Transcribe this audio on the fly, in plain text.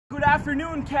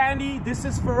afternoon, Candy. This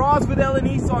is Faraz with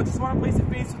L&E, so I just want to place a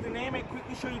face with the name and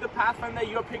quickly show you the Pathfinder that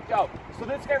you have picked out. So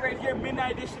this guy right here,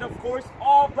 Midnight Edition, of course,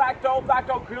 all blacked out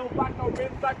grill, blacked out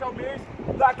rims, blacked out mirrors,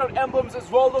 blacked out emblems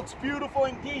as well. Looks beautiful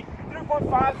indeed.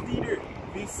 3.5 liter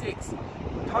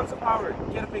V6, tons of power,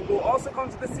 get up and go. Also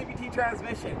comes with a CVT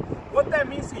transmission. What that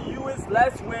means to you is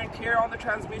less wear and tear on the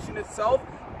transmission itself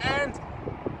and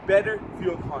better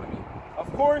fuel economy.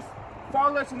 Of course,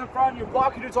 fog lights in the front, your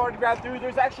block heater's already ran through.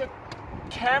 There's actually a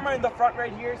camera in the front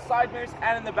right here, side mirrors,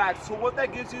 and in the back. So what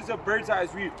that gives you is a bird's eye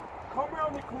view. Come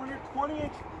around the corner,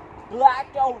 20-inch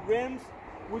blacked out rims,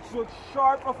 which look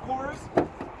sharp, of course.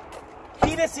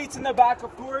 Heated seats in the back,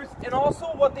 of course. And also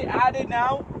what they added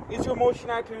now is your motion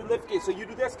activated lift gate. So you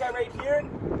do this guy right here,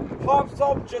 pops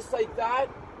up just like that.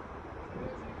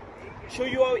 Show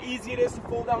you how easy it is to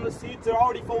fold down the seats. They're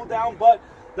already fold down, but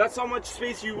that's how much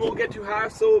space you will get to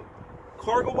have. So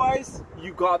cargo wise,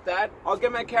 you got that. I'll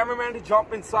get my cameraman to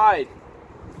jump inside.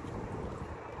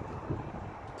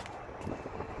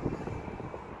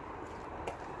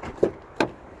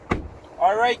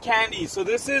 Alright, Candy, so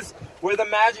this is where the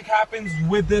magic happens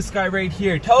with this guy right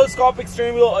here. Telescopic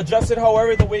steering wheel, adjusted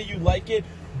however the way you like it.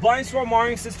 Blind spot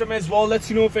monitoring system as well, lets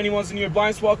you know if anyone's in your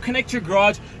blind spot. Connect your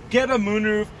garage, get a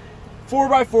moonroof.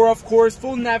 4x4, of course,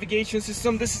 full navigation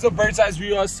system. This is a bird's eye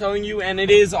view I was telling you, and it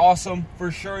is awesome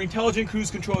for sure. Intelligent cruise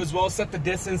control as well, set the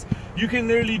distance. You can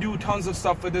literally do tons of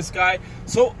stuff with this guy.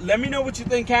 So let me know what you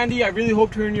think, Candy. I really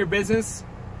hope to earn your business.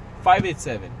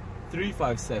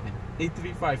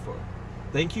 587-357-8354.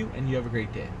 Thank you, and you have a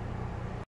great day.